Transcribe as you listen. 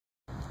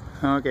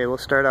Okay, we'll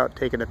start out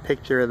taking a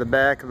picture of the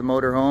back of the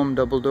motorhome,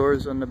 double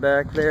doors on the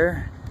back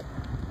there.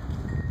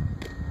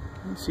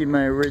 You see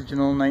my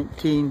original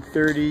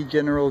 1930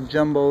 General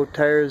Jumbo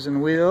tires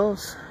and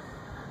wheels.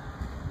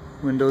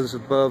 Windows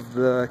above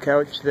the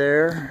couch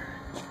there.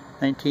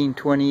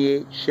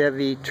 1928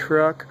 Chevy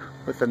truck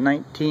with a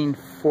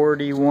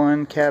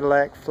 1941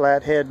 Cadillac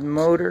flathead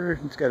motor.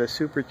 It's got a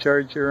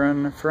supercharger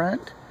on the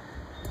front.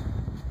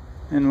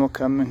 And we'll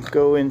come and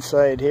go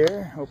inside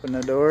here, open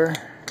the door.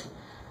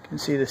 You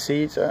can see the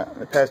seats,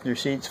 the passenger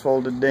seats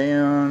folded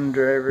down,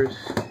 driver's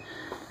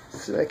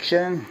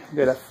section.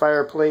 Got a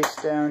fireplace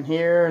down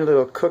here, a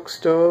little cook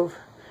stove,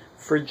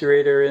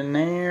 refrigerator in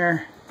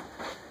there,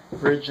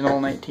 original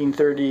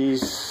 1930s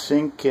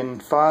sink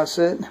and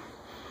faucet.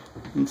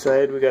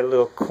 Inside we got a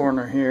little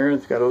corner here,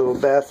 it's got a little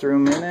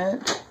bathroom in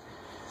it.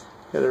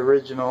 Got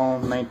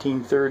original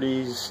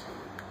 1930s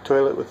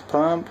toilet with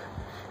pump,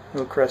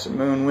 little crescent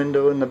moon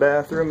window in the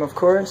bathroom, of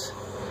course.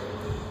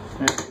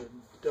 There's the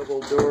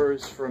double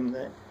doors from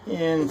the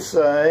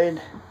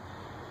inside.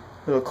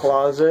 Little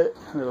closet,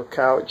 little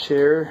couch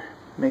here,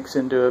 makes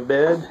into a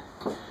bed.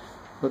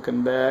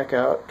 Looking back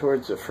out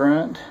towards the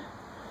front.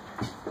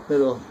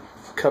 Little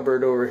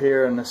cupboard over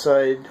here on the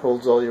side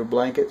holds all your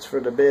blankets for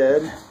the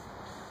bed.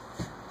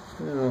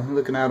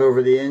 Looking out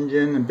over the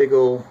engine, and big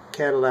old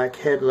Cadillac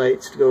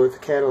headlights to go with the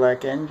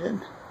Cadillac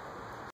engine.